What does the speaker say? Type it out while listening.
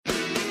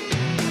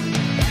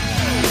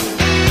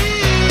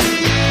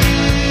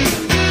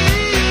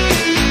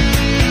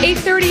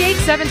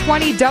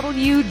720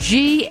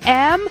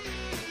 WGM.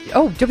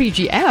 Oh,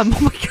 WGM.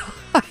 Oh, my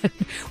God.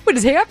 What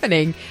is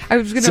happening? I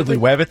was going to... Silly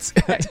wabbits.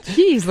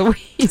 Jeez,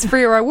 Louise.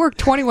 For I worked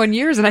 21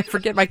 years and I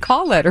forget my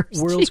call letters.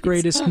 World's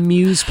greatest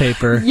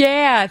newspaper.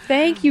 Yeah,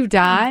 thank you,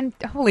 Don.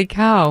 Holy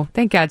cow.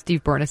 Thank God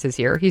Steve Bernas is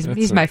here.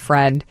 He's my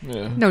friend.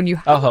 Yeah. Known you.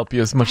 I'll help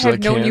you as much as I can.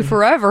 I've known you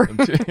forever.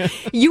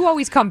 You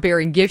always come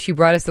bearing gifts. You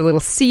brought us the little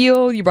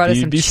seal. You brought us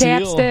some BB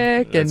seal.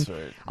 chapstick. That's and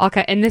right. all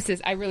kind. And this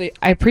is, I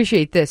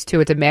appreciate this too.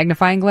 It's a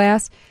magnifying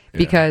glass.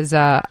 Because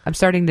I'm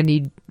starting to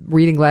need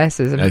reading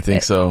glasses. I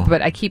think so.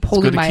 But I keep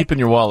holding my... keep in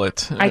your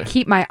wallet. I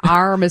keep my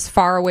arm as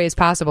far away as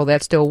possible.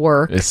 That still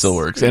works. It still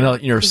works.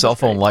 And your cell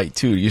phone light,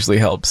 too, usually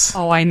helps.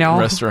 Oh, I know. In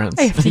restaurants.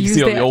 I have to you use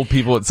see all that. the old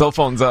people with cell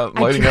phones out,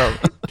 lighting up.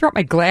 I dropped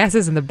my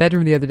glasses in the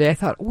bedroom the other day. I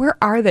thought, where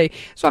are they?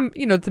 So I'm,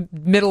 it's the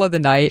middle of the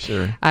night.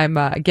 Sure. I'm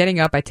getting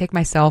up. I take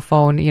my cell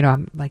phone.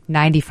 I'm like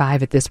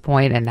 95 at this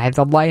point, and I have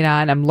the light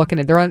on. I'm looking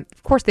at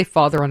of course, they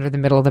fall. They're under the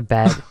middle of the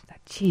bed.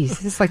 Jeez,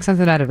 this is like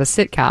something out of a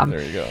sitcom.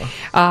 There you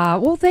go.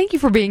 Well, thank you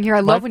for being here.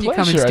 I love when you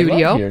come in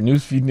studio. I love here. New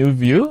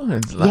view.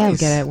 It's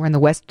nice. Yeah, we're in the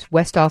West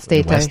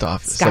Allstate West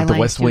office. Skyline Like the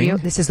West studio.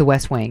 Wing? This is the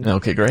West Wing.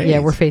 Okay, great. Yeah,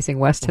 we're facing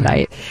west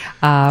tonight.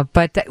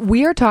 But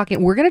we're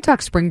going to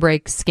talk spring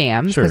break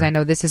scams because I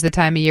know this is the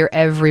time of year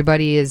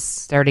everybody is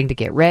starting to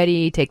get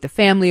ready, take the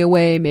family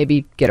away,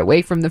 maybe get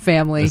away from the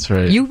family. That's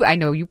right. I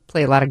know you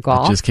play a lot of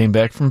golf. I just came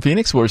back from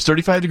Phoenix where it's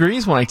 35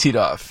 degrees when I teed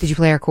off. Did you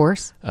play our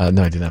course?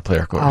 No, I did not play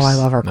our course. Oh, I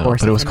love our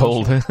course. But it was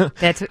cold. I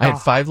had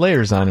 5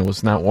 layers on. It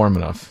was not warm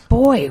enough.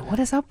 Boy, what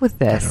is up with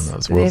this? I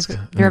don't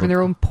know. They're having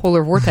their own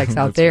polar vortex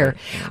out there.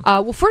 Right.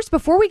 Well, first,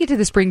 before we get to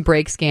the spring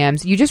break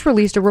scams, you just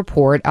released a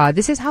report.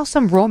 This is how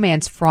some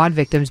romance fraud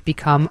victims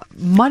become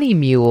money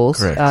mules.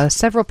 Correct.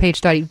 Several page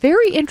study.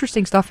 Very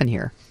interesting stuff in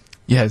here.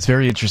 Yeah, it's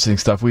very interesting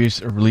stuff. We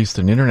released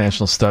an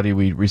international study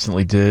we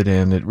recently did,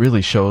 and it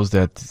really shows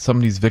that some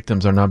of these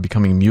victims are now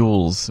becoming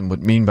mules. And what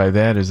I mean by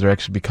that is they're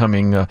actually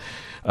becoming,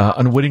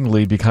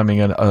 unwittingly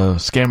becoming a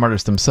scam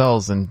artist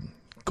themselves and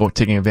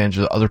taking advantage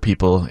of other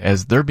people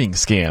as they're being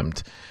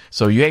scammed.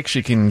 So you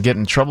actually can get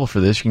in trouble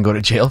for this. You can go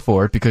to jail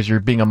for it because you're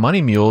being a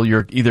money mule.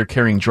 You're either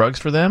carrying drugs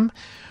for them,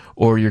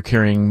 or you're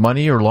carrying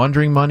money or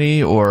laundering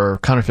money or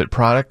counterfeit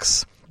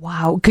products.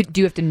 Wow.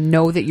 Do you have to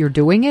know that you're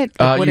doing it?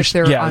 What if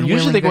they're unwilling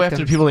usually they go victims?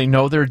 after people they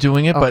know they're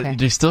doing it, Okay. but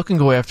they still can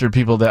go after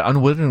people that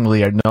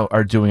unwittingly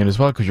are doing it as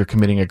well because you're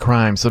committing a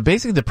crime. So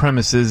basically the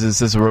premise is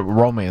this is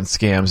romance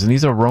scams, and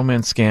these are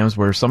romance scams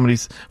where somebody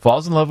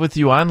falls in love with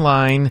you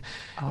online,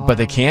 but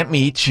they can't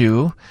meet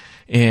you.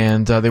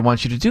 And they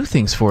want you to do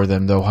things for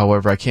them, though.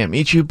 However, I can't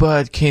meet you,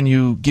 but can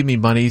you give me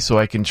money so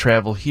I can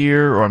travel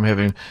here, or I'm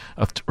having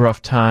a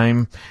rough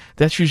time?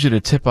 That's usually the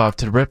tip-off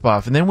to the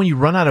rip-off. And then when you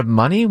run out of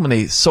money, when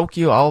they soak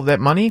you all of that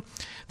money,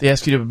 they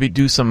ask you to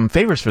do some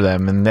favors for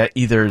them. And that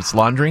either it's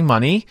laundering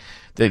money,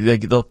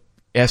 they'll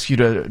ask you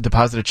to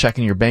deposit a check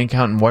in your bank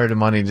account and wire the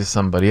money to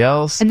somebody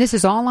else. And this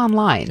is all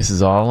online. This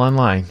is all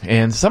online.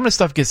 And some of the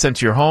stuff gets sent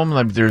to your home.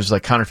 Like there's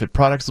counterfeit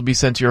products will be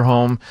sent to your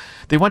home.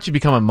 They want you to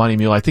become a money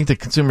mule. I think the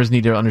consumers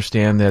need to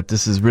understand that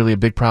this is really a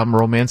big problem,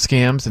 romance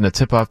scams, and the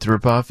tip-off to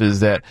rip-off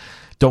is that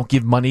don't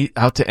give money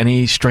out to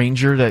any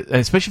stranger,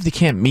 especially if they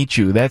can't meet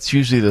you. That's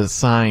usually the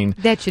sign.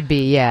 That should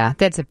be,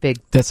 that's a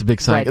big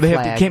sign. They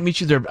can't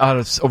meet you. They're out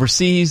of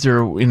overseas.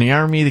 They're in the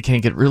army. They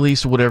can't get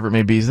released or whatever it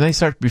may be. And they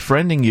start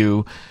befriending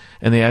you.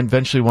 And they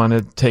eventually want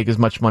to take as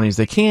much money as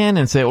they can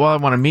and say, well, I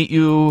want to meet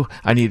you.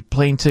 I need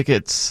plane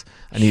tickets.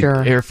 I need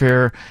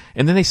airfare.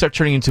 And then they start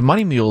turning into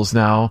money mules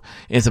now.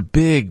 And it's a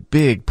big,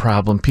 big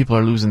problem. People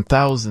are losing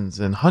thousands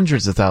and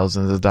hundreds of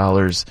thousands of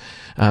dollars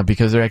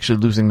because they're actually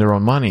losing their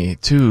own money,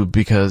 too,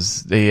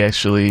 because they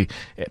actually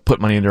put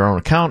money in their own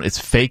account. It's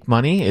fake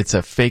money. It's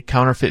a fake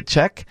counterfeit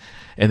check.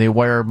 And they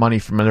wire money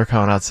from their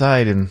account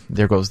outside, and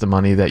there goes the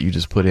money that you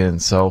just put in.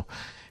 So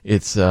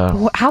it's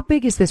how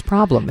big is this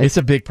problem? It's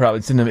a big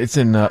problem. In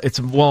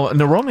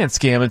the romance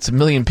scam, it's 1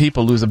 million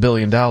people lose $1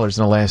 billion in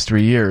the last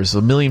 3 years. So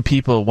 1 million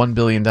people, $1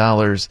 billion.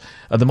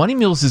 The money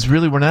mules is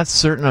really, we're not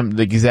certain on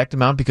the exact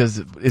amount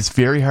because it's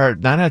very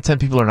hard. 9 out of 10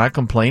 people are not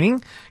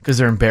complaining because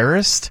they're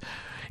embarrassed.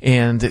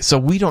 And so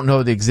we don't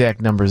know the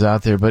exact numbers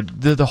out there, but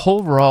the whole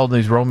overall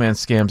these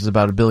romance scams is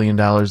about $1 billion in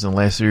the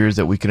last 3 years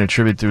that we can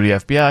attribute through the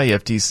FBI,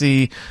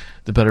 FTC,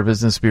 the Better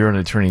Business Bureau, and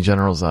the Attorney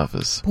General's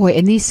office. Boy,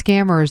 and these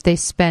scammers, they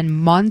spend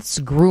months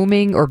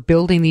grooming or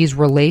building these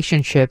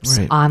relationships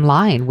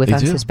online with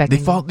unsuspecting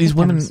victims. These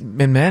women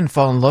and men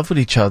fall in love with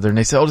each other, and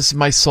they say, oh, this is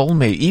my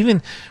soulmate.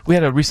 Even, we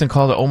had a recent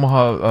call to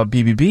Omaha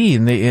BBB,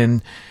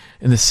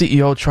 and the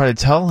CEO tried to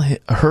tell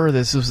her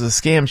this was a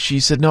scam. She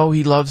said, no,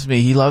 he loves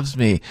me. He loves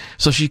me.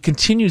 So she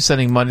continued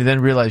sending money, then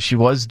realized she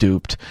was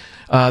duped.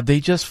 They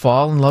just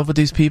fall in love with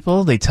these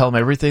people. They tell them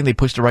everything. They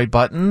push the right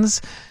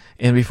buttons.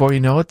 And before you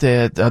know it,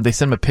 they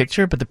send them a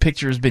picture, but the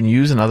picture has been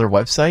used on other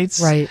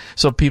websites. Right.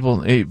 So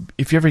people,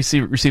 if you ever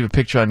receive a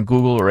picture on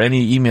Google or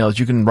any emails,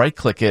 you can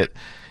right-click it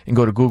and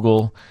go to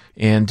Google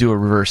and do a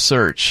reverse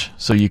search.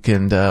 So you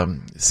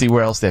can see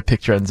where else that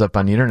picture ends up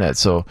on the internet.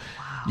 So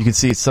You can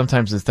see it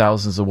sometimes it's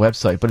thousands of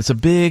websites, but it's a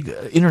big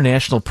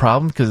international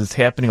problem because it's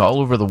happening all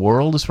over the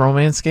world, this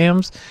romance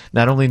scams,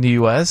 not only in the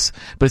U.S.,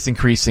 but it's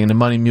increasing. And the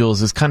money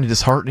mules is kind of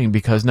disheartening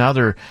because now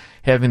they're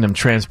having them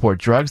transport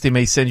drugs. They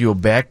may send you a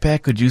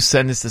backpack. Could you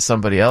send this to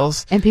somebody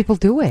else? And people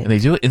do it. And they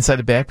do it inside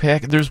a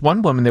backpack. There's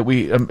one woman that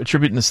we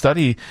attribute in the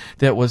study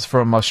that was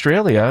from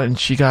Australia, and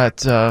she got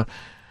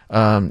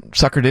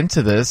suckered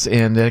into this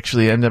and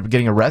actually ended up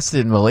getting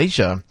arrested in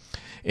Malaysia.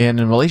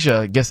 And in Malaysia,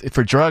 I guess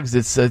for drugs,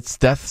 it's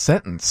death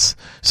sentence.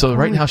 So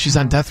right now she's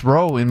on death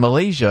row in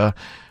Malaysia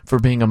for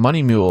being a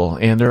money mule,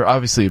 and they're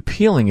obviously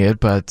appealing it.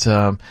 But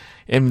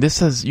and this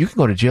says you can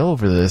go to jail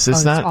over this.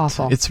 It's not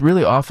awful. It's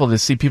really awful to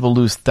see people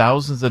lose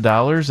thousands of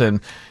dollars, and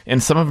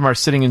some of them are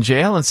sitting in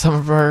jail, and some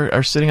of them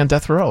are sitting on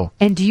death row.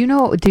 And do you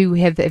know?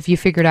 Have you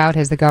figured out?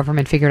 Has the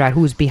government figured out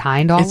who's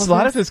behind all of this? A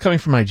lot of it's coming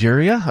from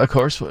Nigeria, of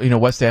course.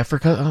 West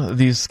Africa.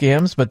 These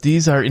scams, but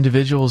these are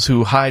individuals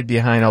who hide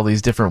behind all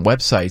these different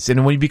websites.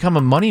 And when you become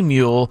a money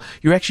mule,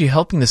 you're actually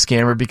helping the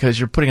scammer because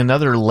you're putting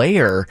another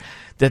layer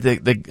that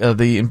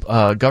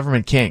the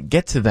government can't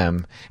get to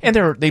them, and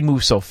they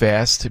move so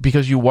fast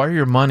because you wire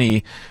your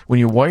money. When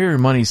you wire your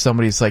money,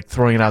 somebody's like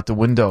throwing it out the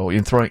window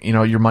and throwing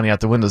your money out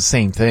the window. The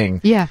same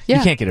thing. Yeah. You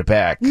can't get it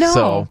back. No,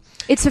 so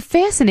it's a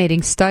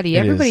fascinating study.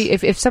 Everybody,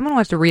 if someone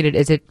wants to read it,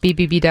 is it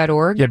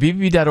bbb.org? Yeah,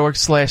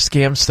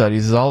 bbb.org/scam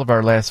studies is all of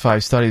our last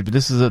 5 studies, but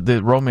this is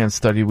the romance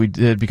study we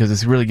did because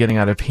it's really getting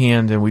out of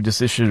hand, and we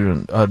just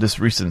issued this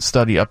recent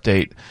study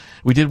update.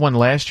 We did one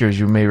last year, as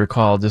you may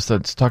recall, just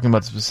talking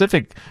about the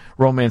specific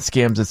romance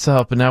scams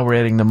itself, but now we're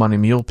adding the money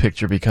mule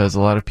picture because a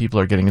lot of people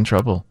are getting in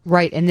trouble.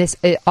 Right, and this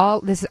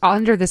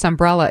under this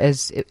umbrella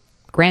is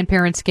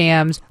grandparent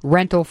scams,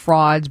 rental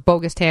frauds,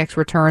 bogus tax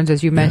returns,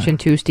 as you mentioned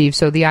too, Steve.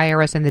 So the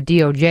IRS and the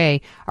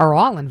DOJ are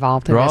all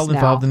involved in this now. They're all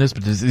involved in this,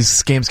 but these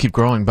scams keep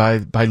growing by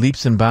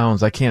leaps and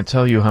bounds. I can't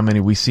tell you how many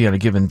we see on a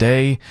given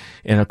day,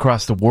 and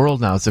across the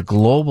world now. It's a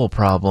global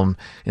problem.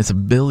 It's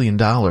 $1 billion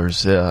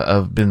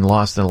have been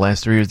lost in the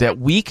last 3 years that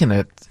we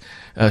can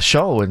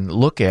show and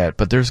look at,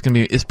 but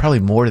it's probably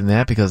more than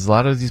that because a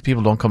lot of these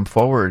people don't come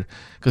forward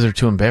because they're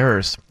too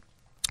embarrassed.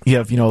 You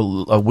have,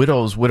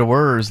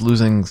 widowers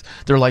losing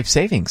their life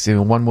savings.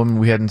 One woman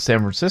we had in San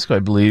Francisco, I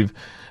believe,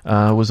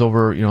 was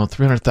over,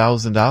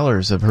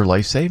 $300,000 of her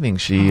life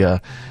savings. She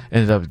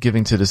ended up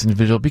giving to this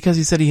individual because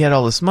he said he had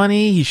all this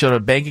money. He showed a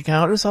bank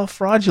account. It was all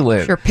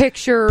fraudulent. Sure,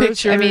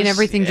 pictures. I mean,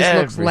 everything just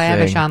looks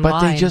lavish online.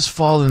 But they just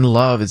fall in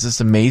love. It's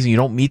just amazing. You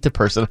don't meet the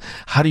person.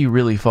 How do you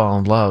really fall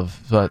in love?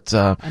 But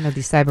I know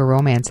these cyber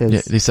romances.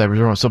 Yeah, these cyber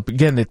romances. So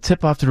again, the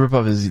tip off the rip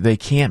off is they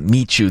can't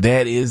meet you.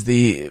 That is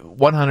the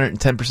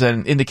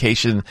 110%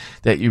 indication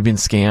that you've been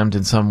scammed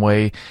in some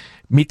way.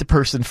 Meet the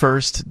person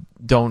first.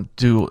 Don't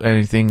do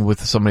anything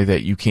with somebody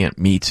that you can't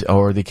meet,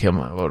 or they come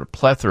out with a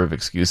plethora of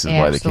excuses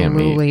why they can't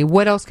meet. Absolutely.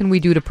 What else can we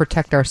do to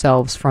protect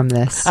ourselves from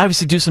this?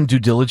 Obviously, do some due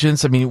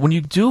diligence. I mean, when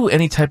you do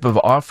any type of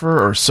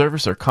offer or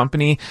service or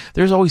company,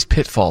 there's always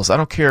pitfalls. I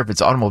don't care if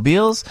it's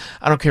automobiles.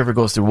 I don't care if it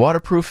goes through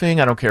waterproofing.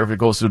 I don't care if it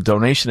goes through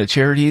donation to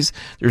charities.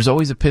 There's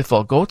always a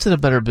pitfall. Go to the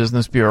Better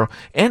Business Bureau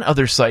and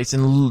other sites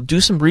and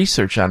do some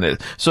research on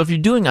it. So if you're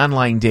doing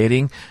online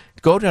dating,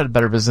 go to the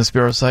Better Business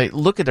Bureau site,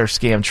 look at our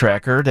scam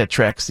tracker that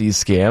tracks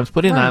these scams,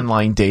 put in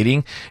online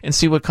dating, and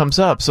see what comes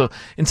up. So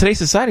in today's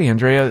society,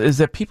 Andrea, is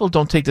that people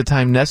don't take the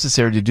time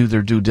necessary to do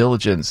their due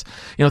diligence.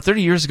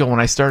 31 years ago when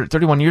I started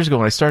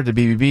the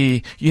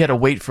BBB, you had to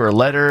wait for a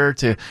letter,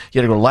 you had to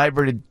go to the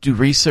library to do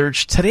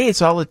research. Today,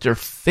 it's all at their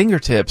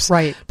fingertips.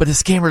 Right. But the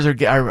scammers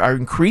are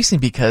increasing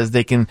because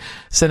they can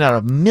send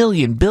out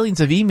billions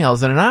of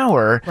emails in an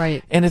hour,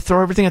 and they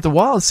throw everything at the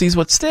wall and sees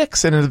what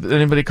sticks. And if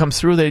anybody comes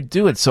through, they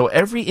do it. So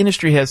every industry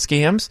has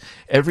scams.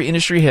 Every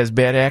industry has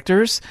bad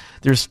actors.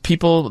 There's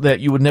people that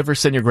you would never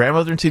send your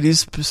grandmother into these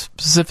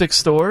specific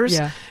stores,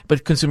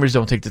 but consumers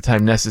don't take the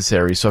time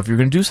necessary. So if you're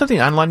going to do something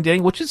online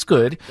dating, which is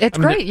good. It's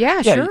great.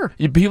 Sure.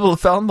 People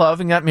fell in love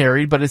and got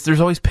married, but there's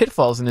always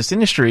pitfalls in this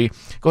industry.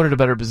 Go to the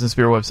Better Business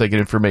Bureau website, get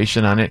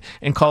information on it,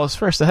 and call us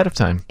first ahead of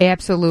time.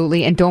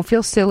 Absolutely. And don't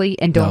feel silly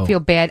and don't feel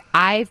bad.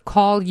 I've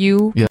called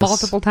you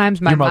multiple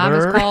times. My mom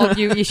has called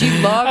you. She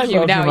loves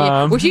you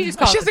now. Well, she just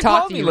called to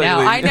talk to you lately.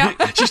 Now. I know.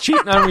 She's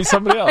cheating on me with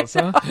somebody else,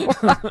 huh?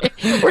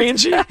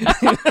 Angie?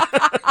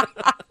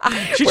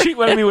 She cheated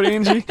on me with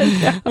Angie.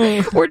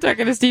 We're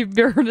talking to Steve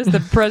Bernas, the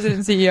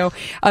president and CEO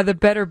of the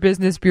Better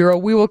Business Bureau.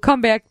 We will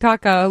come back,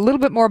 talk a little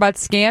bit more about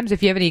scams.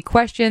 If you have any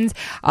questions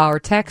or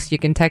text, you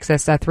can text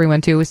us at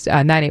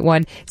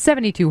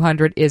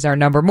 312-981-7200 is our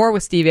number. More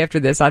with Steve after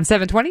this on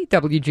 720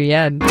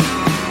 WGN.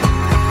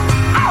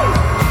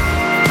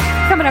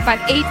 Coming up on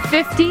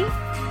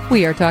 8:50,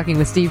 we are talking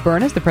with Steve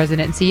Bernas, the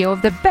president and CEO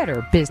of the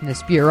Better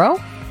Business Bureau.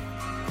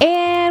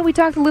 And And we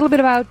talked a little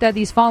bit about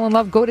these fall in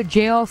love, go to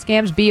jail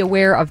scams. Be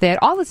aware of that.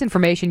 All this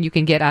information you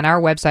can get on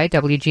our website,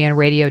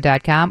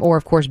 WGNradio.com, or,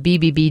 of course,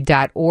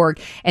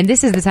 BBB.org. And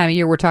this is the time of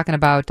year we're talking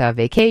about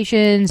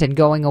vacations and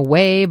going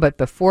away. But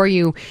before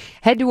you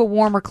head to a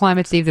warmer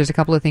climate, Steve, there's a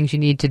couple of things you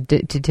need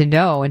to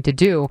know and to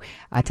do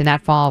to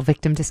not fall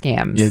victim to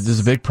scams. Yeah, there's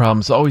a big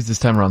problem. It's always this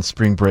time around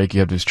spring break, you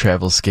have these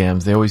travel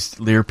scams. They always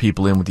lure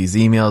people in with these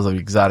emails of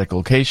exotic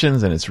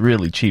locations, and it's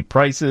really cheap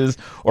prices,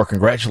 or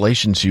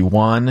congratulations, you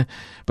won.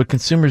 But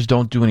consumers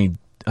don't do any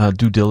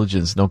due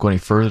diligence, don't go any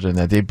further than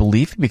that. They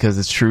believe it because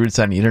it's true, it's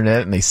on the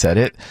internet, and they said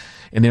it,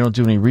 and they don't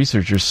do any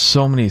research. There's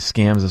so many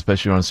scams,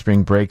 especially on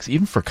spring breaks,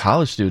 even for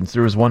college students.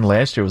 There was one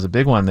last year, it was a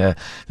big one, that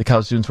the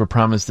college students were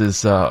promised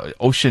this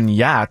ocean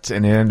yacht,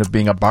 and it ended up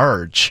being a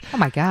barge. Oh,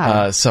 my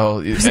God.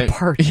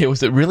 It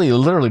was really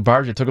literally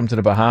barge. It took them to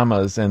the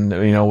Bahamas, and,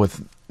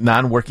 with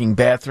non-working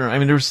bathroom. I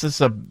mean, there was just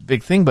a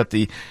big thing, but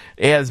the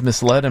ads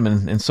misled them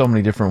in so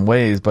many different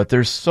ways. But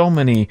there's so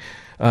many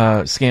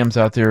scams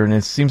out there, and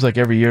it seems like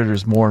every year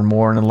there's more and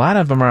more. And a lot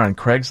of them are on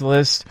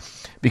Craigslist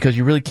because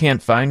you really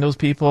can't find those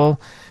people.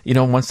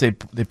 Once they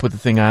put the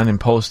thing on and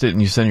post it,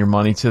 and you send your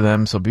money to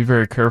them. So be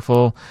very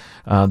careful.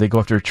 They go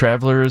after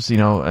travelers,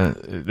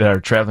 that are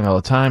traveling all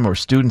the time, or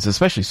students,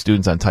 especially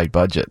students on tight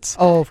budgets.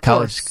 Oh, of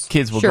College course.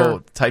 kids will go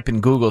type in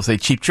Google, say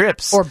cheap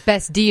trips. Or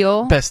best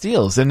deal. Best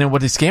deals. And then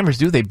what the scammers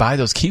do, they buy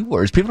those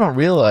keywords. People don't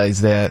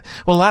realize that.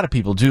 Well, a lot of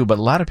people do, but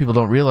a lot of people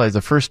don't realize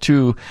the first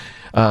two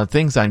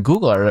things on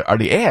Google are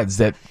the ads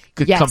that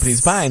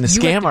companies buy. And the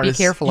scam artists,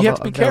 you have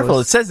to be careful.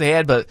 It says the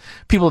ad, but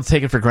people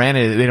take it for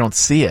granted. They don't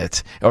see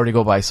it, or they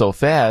go by so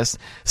fast.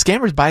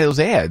 Scammers buy those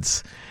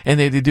ads. And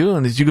they do,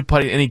 and you could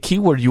put any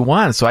keyword you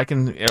want. So I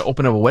can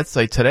open up a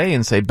website today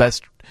and say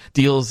best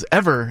deals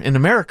ever in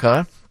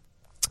America.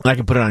 And I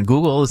can put it on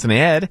Google as an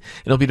ad.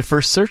 It'll be the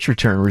first search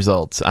return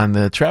results on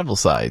the travel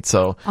side.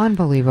 So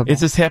unbelievable. It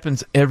just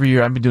happens every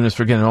year. I've been doing this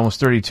for, almost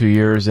 32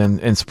 years,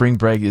 and spring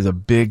break is a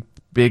big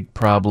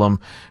problem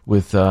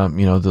with,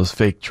 those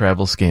fake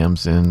travel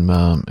scams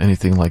and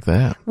anything like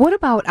that. What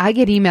about, I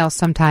get emails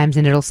sometimes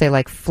and it'll say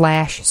like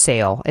flash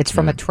sale. It's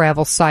from a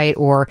travel site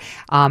or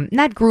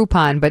not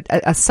Groupon, but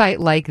a site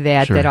like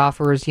that that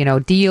offers,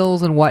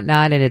 deals and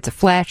whatnot, and it's a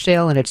flash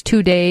sale and it's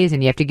 2 days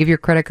and you have to give your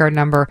credit card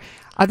number.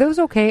 Are those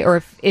okay?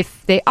 Or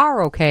if they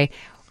are okay,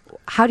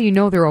 how do you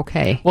know they're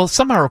okay? Well,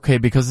 some are okay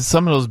because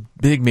some of those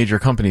big major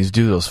companies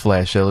do those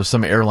flash sales. There's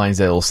some airlines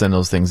that will send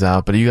those things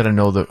out, but you got to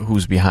know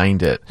who's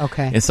behind it.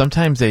 Okay. And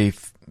sometimes they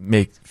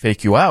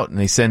fake you out, and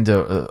they send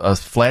a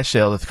flash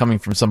sale that's coming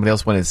from somebody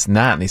else when it's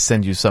not, and they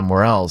send you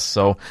somewhere else.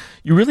 So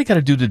you really got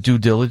to do the due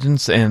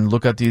diligence and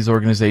look at these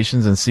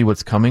organizations and see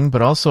what's coming.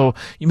 But also,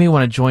 you may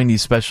want to join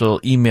these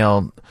special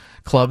email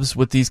clubs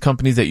with these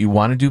companies that you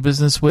want to do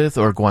business with,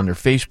 or go on their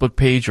Facebook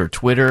page or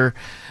Twitter,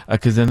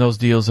 because then those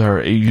deals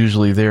are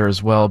usually there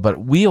as well. But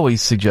we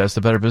always suggest,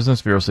 the Better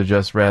Business Bureau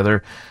suggests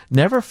rather,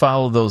 never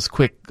follow those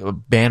quick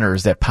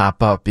banners that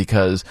pop up,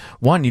 because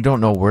one, you don't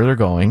know where they're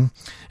going,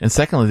 and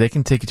secondly, they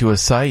can take you to a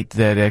site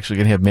that actually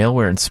can have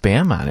malware and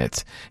spam on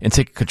it and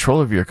take control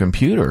of your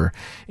computer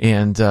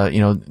and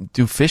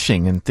do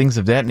phishing and things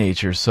of that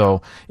nature.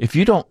 So if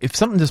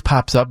something just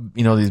pops up,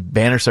 these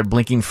banners are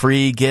blinking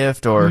free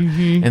gift, or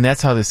and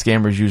that's how the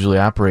scammers usually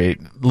operate.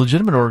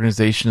 Legitimate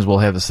organizations will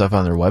have the stuff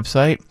on their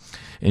website,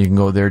 and you can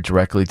go there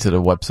directly to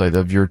the website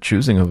of your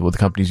choosing of the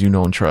companies you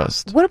know and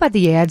trust. What about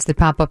the ads that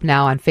pop up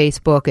now on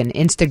Facebook and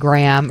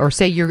Instagram, or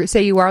say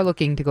you are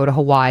looking to go to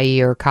Hawaii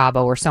or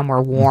Cabo or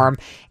somewhere warm,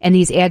 and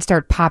these ads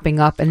start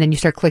popping up, and then you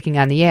start clicking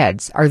on the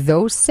ads? Are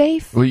those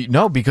safe? Well,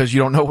 no, because you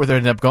don't know where they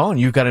end up going.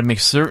 You've got to make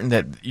certain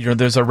that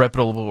there's a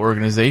reputable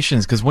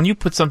organizations, because when you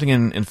put something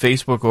in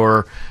Facebook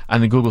or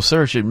on the Google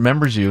search, it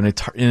remembers you,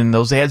 and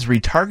those ads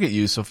retarget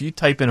you. So if you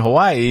type in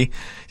Hawaii, you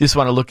just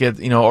want to look at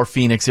or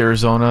Phoenix,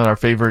 Arizona, our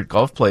favorite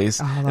golf place,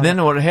 and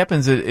then what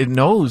happens, it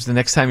knows the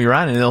next time you're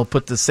on, and it'll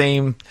put the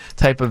same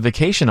type of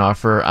vacation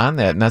offer on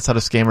that, and that's how the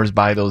scammers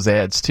buy those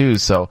ads too.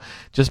 So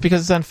just because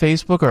it's on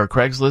Facebook or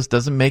Craigslist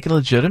doesn't make it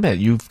legitimate.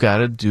 You've got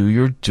to do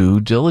your due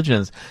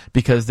diligence,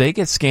 because they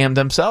get scammed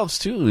themselves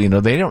too.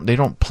 They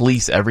don't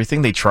police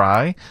everything. They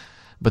try,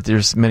 but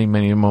there's many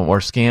more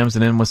scams.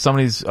 And then when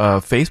somebody's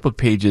Facebook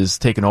page is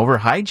taken over,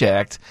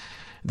 hijacked,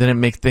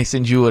 then they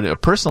send you a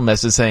personal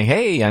message saying,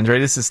 "Hey, Andre,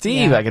 this is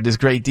Steve. I got this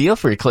great deal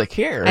for you. Click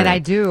here." And I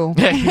do.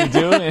 Yeah, you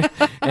do.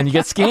 And you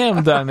get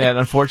scammed on that,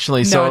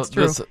 unfortunately. No, so it's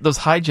true. Those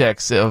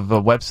hijacks of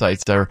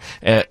websites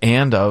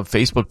and of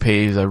Facebook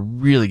pages are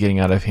really getting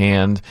out of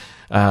hand.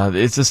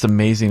 It's just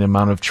amazing the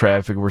amount of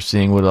traffic we're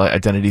seeing with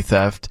identity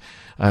theft.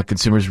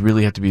 Consumers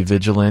really have to be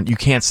vigilant. You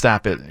can't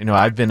stop it.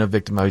 I've been a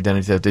victim of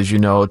identity theft, as you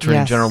know.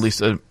 Attorney General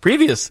Lisa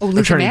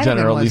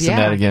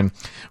Madigan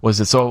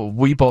was it. So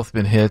we both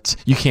been hit.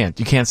 You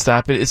can't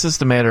stop it. It's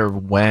just a matter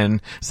of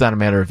when. It's not a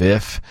matter of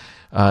if.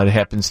 It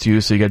happens to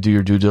you, so you got to do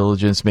your due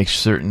diligence, make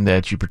certain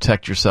that you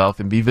protect yourself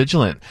and be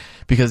vigilant,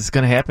 because it's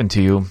going to happen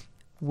to you.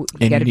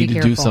 And you need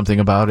to do something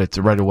about it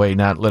right away,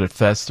 not let it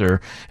fester.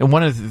 And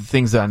one of the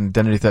things on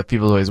identity theft,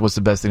 people always, what's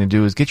the best thing to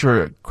do is get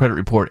your credit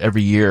report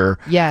every year,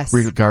 yes,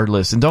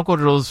 regardless. And don't go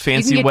to those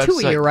fancy you can get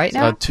websites. 2 a year, right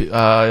now?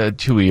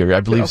 2 a year, I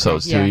believe so.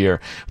 It's 2 a year.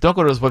 Don't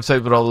go to those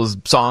websites with all those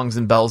songs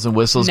and bells and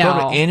whistles. No. Go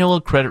to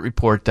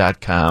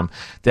annualcreditreport.com.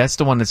 That's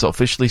the one that's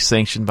officially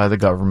sanctioned by the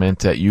government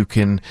that you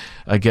can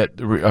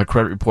get a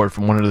credit report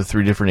from one of the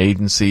 3 different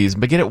agencies.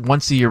 But get it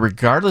once a year,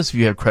 regardless if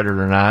you have credit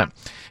or not.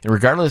 And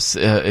regardless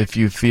if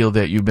you feel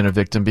that you've been a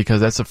victim,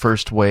 because that's the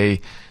first way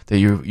that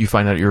you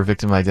find out you're a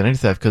victim of identity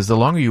theft. Because the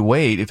longer you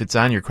wait, if it's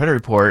on your credit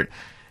report,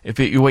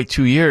 you wait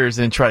 2 years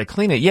and try to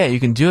clean it, you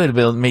can do it,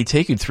 but it may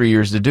take you 3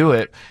 years to do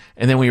it.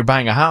 And then when you're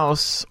buying a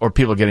house or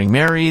people are getting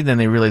married, then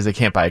they realize they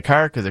can't buy a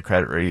car because their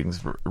credit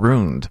rating's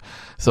ruined.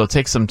 So it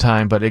takes some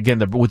time. But again,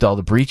 with all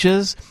the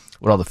breaches,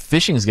 with all the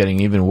phishing is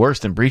getting even worse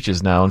than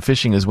breaches now. And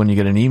phishing is when you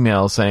get an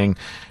email saying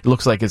it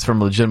looks like it's from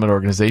a legitimate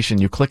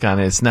organization. You click on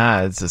it, it's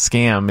not. It's a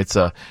scam. It's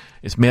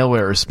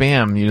malware or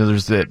spam.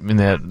 There's that in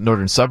that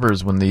northern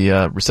suburbs when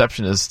the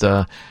receptionist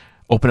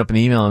opened up an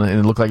email and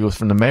it looked like it was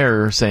from the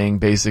mayor saying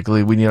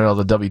basically we need all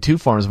the W-2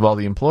 forms of all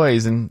the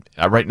employees and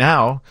right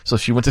now. So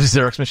she went to the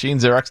Xerox machine,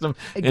 Xeroxed them,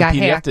 and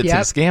PDF'd it to the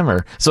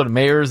scammer. So the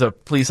mayors, the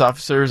police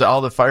officers,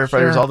 all the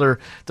firefighters, all their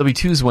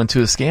W-2s went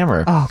to a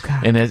scammer. Oh,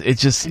 God. And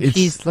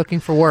she's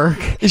looking for work.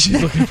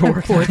 She's looking for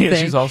work.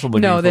 She's also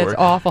looking for work. No, that's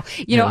awful.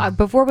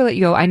 Before we let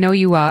you go, I know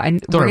you...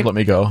 Don't ever let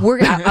me go.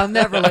 I'll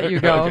never let you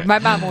go. Okay. My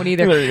mom won't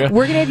either. We're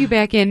going to have you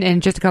back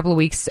in just a couple of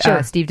weeks,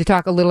 Steve, to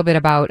talk a little bit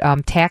about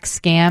tax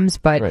scams.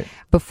 But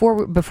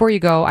before you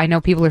go, I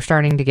know people are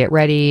starting to get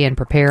ready and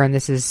prepare, and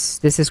this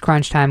is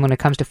crunch time when it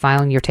comes to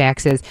filing your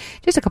taxes.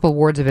 Just a couple of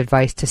words of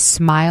advice to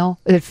file.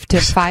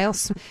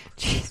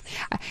 Jeez,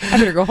 I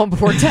better go home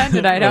before 10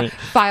 tonight. Right.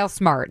 File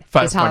smart.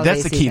 File smart.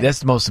 That's the key. That's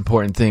the most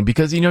important thing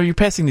because you're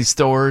passing these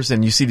stores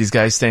and you see these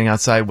guys standing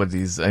outside with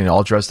these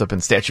all dressed up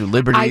in Statue of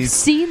Liberty. I've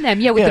seen them.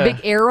 Yeah, with the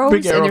big arrows,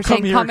 and they're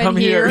saying come in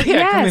here.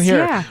 Yeah, come in here.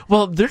 Yeah.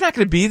 Well, they're not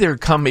going to be there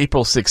come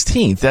April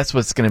 16th. That's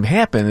what's going to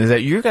happen. Is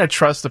that you're going to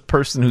trust the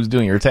person who's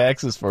doing your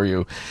taxes for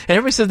you. And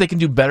everybody says they can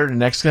do better than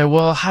the next guy.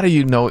 Well, how do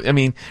you know? I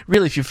mean,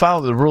 really, if you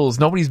follow the rules,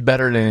 nobody's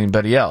better than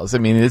anybody else. I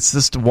mean, it's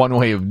just one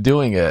way of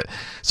doing it.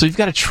 So you've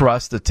got to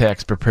trust the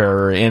tax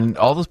preparer and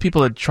all those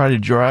people that try to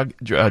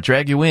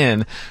drag you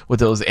in with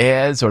those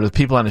ads or the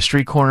people on the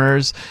street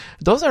corners.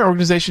 Those are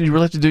organizations you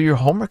really have to do your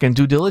homework and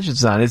due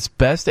diligence on. It's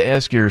best to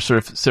ask your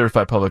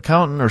certified public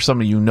accountant or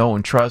somebody you know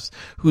and trust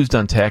who's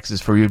done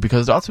taxes for you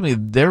because ultimately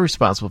they're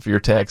responsible for your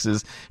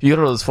taxes. If you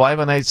go to those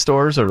fly-by-night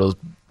stores or those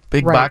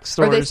big box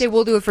stores. Or they say,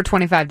 we'll do it for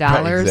 $25.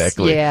 Right,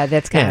 exactly. Yeah,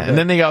 that's kind of and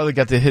then they all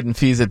got the hidden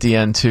fees at the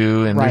end,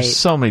 too. And there's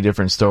so many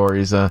different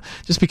stories.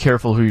 Just be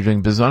careful who you're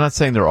doing business. I'm not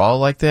saying they're all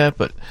like that,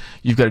 but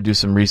you've got to do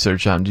some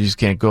research on them. You just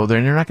can't go there.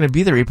 And you're not going to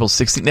be there April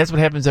 16th. That's what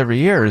happens every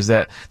year is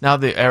that now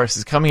the IRS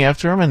is coming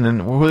after them, and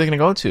then who are they going to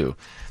go to?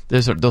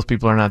 Those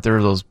people are not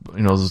there. Those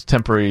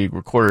temporary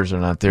recorders are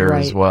not there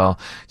as well.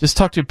 Just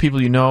talk to people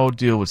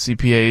deal with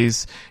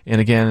CPAs,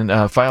 and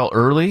again, file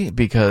early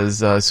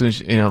because as soon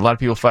as a lot of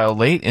people file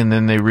late, and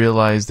then they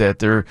realize that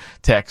their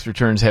tax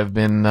returns have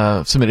been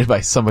submitted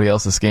by somebody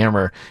else, a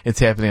scammer. It's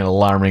happening at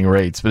alarming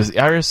rates. But the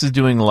IRS is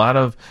doing a lot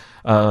of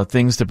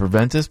things to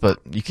prevent this, but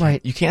you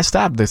can't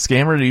stop the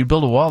scammer. You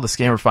build a wall, the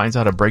scammer finds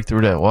out how to break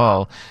through that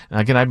wall.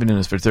 And again, I've been doing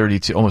this for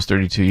almost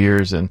 32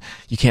 years, and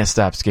you can't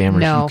stop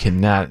scammers. No. You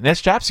cannot. And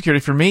that's job security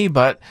for me,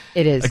 but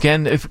it is.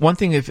 Again,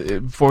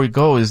 before we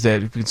go is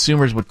that if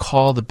consumers would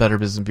call the Better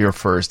Business Bureau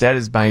first. That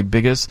is my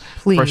biggest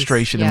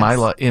frustration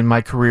in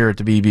my career at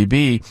the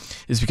BBB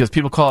is because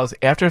people call us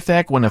after the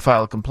fact when they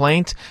file a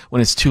complaint,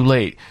 when it's too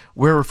late.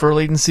 We're a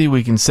referral agency.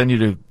 We can send you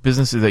to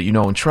businesses that you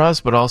know and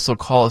trust, but also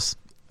call us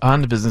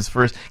on the business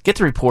first, get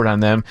the report on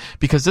them,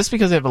 because just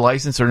because they have a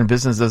license or in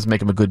business doesn't make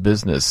them a good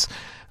business.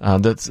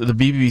 The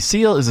BBB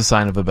seal is a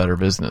sign of a better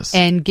business.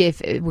 And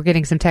we're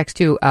getting some text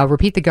too.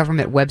 Repeat the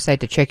government website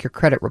to check your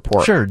credit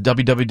report. Sure,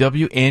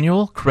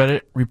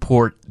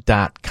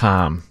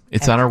 www.annualcreditreport.com.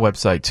 It's on our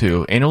website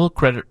too,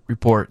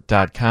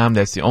 annualcreditreport.com.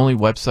 That's the only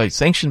website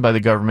sanctioned by the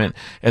government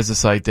as a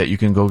site that you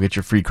can go get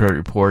your free credit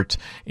report,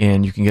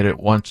 and you can get it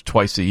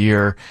twice a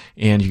year,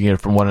 and you can get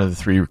it from one of the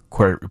 3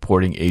 credit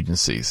reporting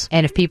agencies.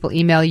 And if people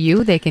email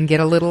you, they can get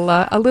a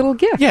little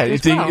gift. Yeah,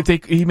 if they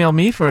email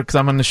me because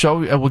I'm on the show,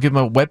 we'll give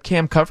them a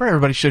webcam cover.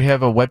 Everybody should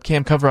have a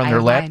webcam cover on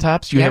their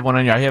laptops. You have one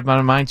on I have one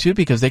on mine too,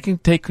 because they can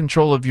take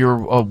control of your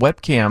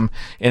webcam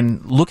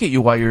and look at you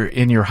while you're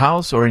in your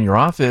house or in your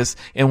office.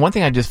 And one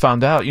thing I just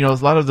found out, a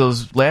lot of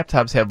those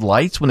laptops have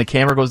lights. When the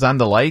camera goes on,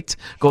 the light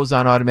goes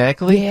on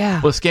automatically.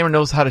 Yeah. Well, the scammer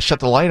knows how to shut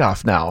the light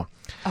off now.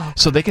 Oh,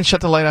 so they can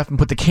shut the light off and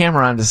put the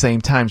camera on at the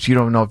same time, so you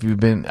don't know if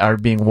are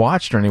being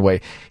watched or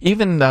anyway.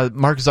 Even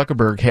Mark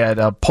Zuckerberg had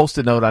a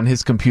Post-it note on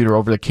his computer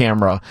over the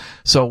camera.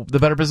 So the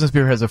Better Business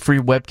Bureau has a free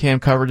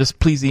webcam cover. Just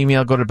please go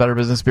to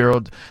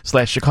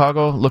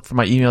betterbusinessbureau.com/Chicago. Look for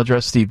my email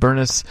address, Steve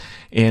Bernas,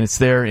 and it's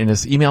there. And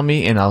just email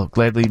me, and I'll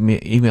gladly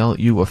email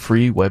you a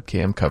free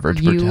webcam cover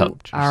to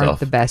help yourself. You are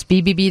the best.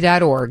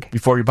 BBB.org.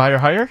 Before you buy or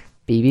hire,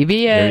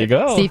 BBB. There you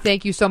go. Steve,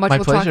 thank you so much. My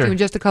We'll pleasure. talk to you in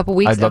just a couple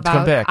weeks I'd love to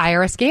come about back.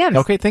 IRS scams.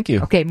 Okay, thank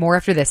you. Okay, more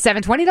after this.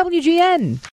 720 WGN.